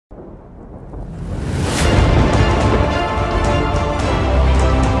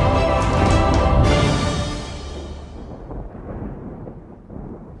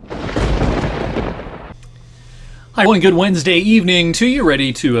Hi, one good Wednesday evening to you.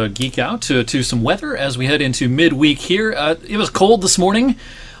 Ready to geek out to some weather as we head into midweek here. It was cold this morning.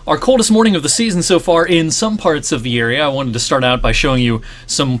 Our coldest morning of the season so far in some parts of the area. I wanted to start out by showing you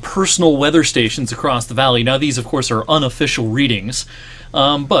some personal weather stations across the valley. Now, these, of course, are unofficial readings,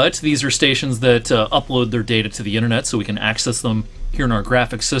 but these are stations that upload their data to the internet so we can access them here in our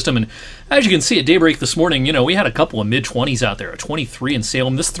graphics system. And as you can see, at daybreak this morning, we had a couple of mid-20s out there, a 23 in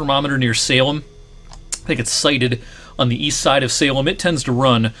Salem. This thermometer near Salem, I think it's sited on the east side of Salem. It tends to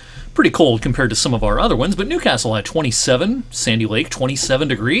run pretty cold compared to some of our other ones, but Newcastle had 27, Sandy Lake 27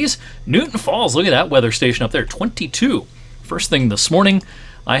 degrees, Newton Falls, look at that weather station up there, 22. First thing this morning,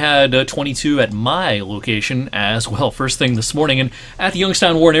 I had 22 at my location as well, first thing this morning. And at the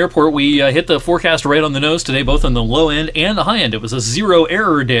Youngstown Warren Airport, we hit the forecast right on the nose today, both on the low end and the high end. It was a zero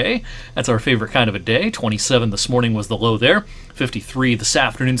error day. That's our favorite kind of a day. 27 this morning was the low there, 53 this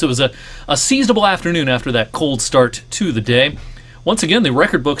afternoon. So it was a seasonable afternoon after that cold start to the day. Once again, the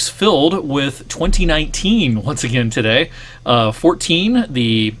record books filled with 2019 once again today. 14,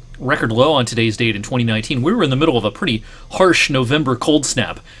 the record low on today's date in 2019. We were in the middle of a pretty harsh November cold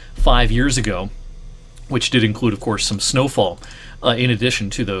snap 5 years ago, which did include, of course, some snowfall in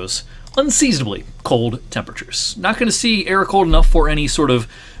addition to those unseasonably cold temperatures. Not going to see air cold enough for any sort of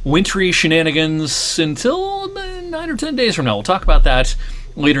wintry shenanigans until 9 or 10 days from now. We'll talk about that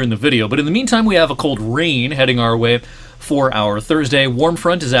later in the video. But in the meantime, we have a cold rain heading our way for our Thursday. Warm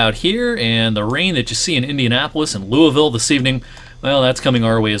front is out here, and the rain that you see in Indianapolis and Louisville this evening, well, that's coming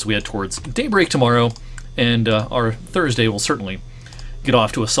our way as we head towards daybreak tomorrow, and our Thursday will certainly get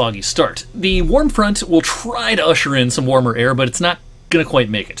off to a soggy start. The warm front will try to usher in some warmer air, but it's not going to quite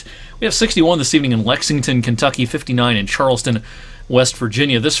make it. We have 61 this evening in Lexington, Kentucky, 59 in Charleston, West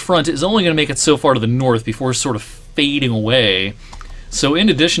Virginia. This front is only going to make it so far to the north before sort of fading away. So in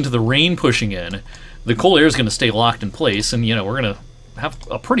addition to the rain pushing in, the cold air is going to stay locked in place, and we're going to have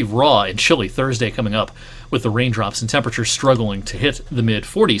a pretty raw and chilly Thursday coming up with the raindrops and temperatures struggling to hit the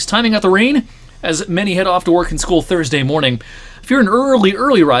mid-40s. Timing out the rain as many head off to work and school Thursday morning. If you're an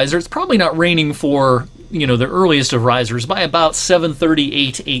early riser, it's probably not raining for the earliest of risers by about 7:30,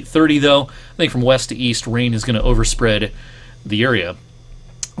 8:30 though. I think from west to east, rain is going to overspread the area,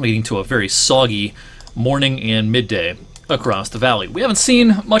 leading to a very soggy morning and midday across the valley. We haven't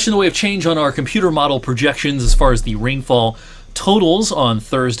seen much in the way of change on our computer model projections as far as the rainfall totals on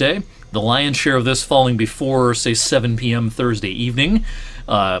Thursday. The lion's share of this falling before, say, 7 p.m. Thursday evening.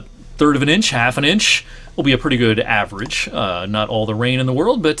 Third of an inch, half an inch will be a pretty good average. Not all the rain in the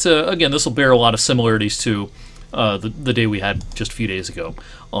world, but again, this will bear a lot of similarities to the day we had just a few days ago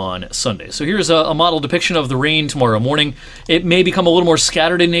on Sunday. So here's a model depiction of the rain tomorrow morning. It may become a little more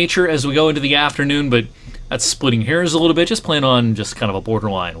scattered in nature as we go into the afternoon, but that's splitting hairs a little bit. Just plan on just kind of a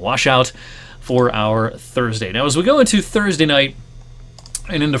borderline washout for our Thursday. Now, as we go into Thursday night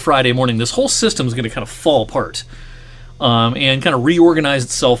and into Friday morning, this whole system is going to kind of fall apart and kind of reorganize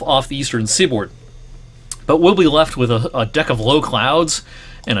itself off the eastern seaboard. But we'll be left with a deck of low clouds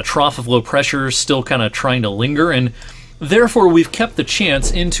and a trough of low pressure still kind of trying to linger, and therefore we've kept the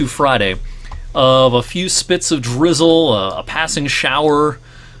chance into Friday of a few spits of drizzle, a passing shower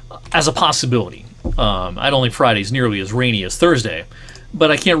as a possibility. I don't think Friday's nearly as rainy as Thursday, but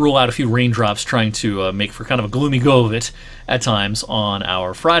I can't rule out a few raindrops trying to make for kind of a gloomy go of it at times on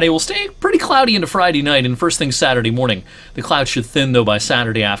our Friday. We'll stay pretty cloudy into Friday night, and first thing Saturday morning. The clouds should thin, though, by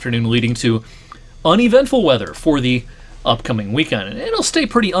Saturday afternoon, leading to uneventful weather for the upcoming weekend. And it'll stay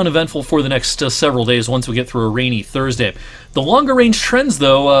pretty uneventful for the next several days once we get through a rainy Thursday. The longer range trends,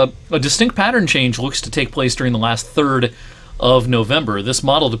 though, a distinct pattern change looks to take place during the last third of November. This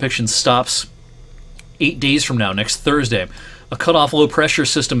model depiction stops 8 days from now, next Thursday. A cutoff low pressure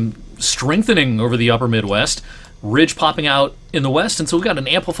system strengthening over the upper Midwest, ridge popping out in the west, and so we've got an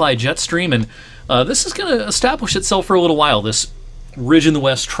amplified jet stream, and this is going to establish itself for a little while, this ridge in the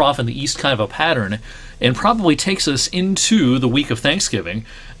west, trough in the east kind of a pattern, and probably takes us into the week of Thanksgiving,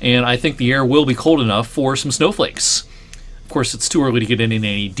 and I think the air will be cold enough for some snowflakes. Of course, it's too early to get into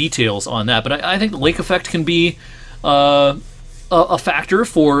any details on that, but I think the lake effect can be a factor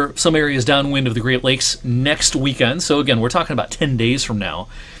for some areas downwind of the Great Lakes next weekend. So again, we're talking about 10 days from now.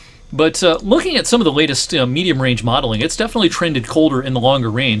 But looking at some of the latest medium range modeling, it's definitely trended colder in the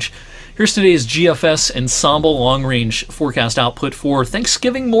longer range. Here's today's GFS Ensemble long range forecast output for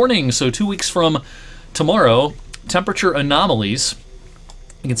Thanksgiving morning, so 2 weeks from tomorrow. Temperature anomalies,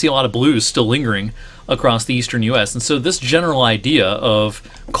 you can see a lot of blues still lingering across the eastern U.S. And so this general idea of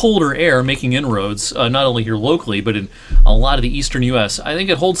colder air making inroads, not only here locally, but in a lot of the eastern U.S., I think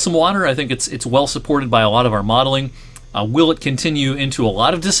it holds some water. I think it's well supported by a lot of our modeling. Will it continue into a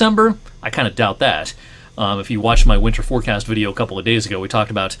lot of December? I kind of doubt that. If you watched my winter forecast video a couple of days ago, we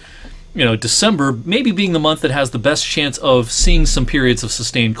talked about December maybe being the month that has the best chance of seeing some periods of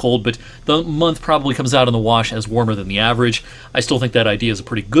sustained cold, but the month probably comes out in the wash as warmer than the average. I still think that idea is a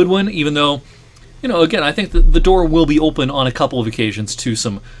pretty good one, even though, again, I think that the door will be open on a couple of occasions to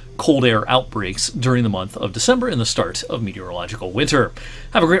some cold air outbreaks during the month of December and the start of meteorological winter.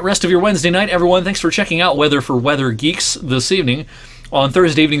 Have a great rest of your Wednesday night, everyone. Thanks for checking out Weather for Weather Geeks this evening. On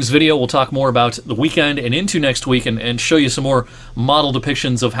Thursday evening's video, we'll talk more about the weekend and into next week and show you some more model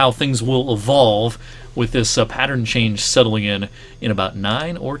depictions of how things will evolve with this pattern change settling in about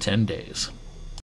 9 or 10 days.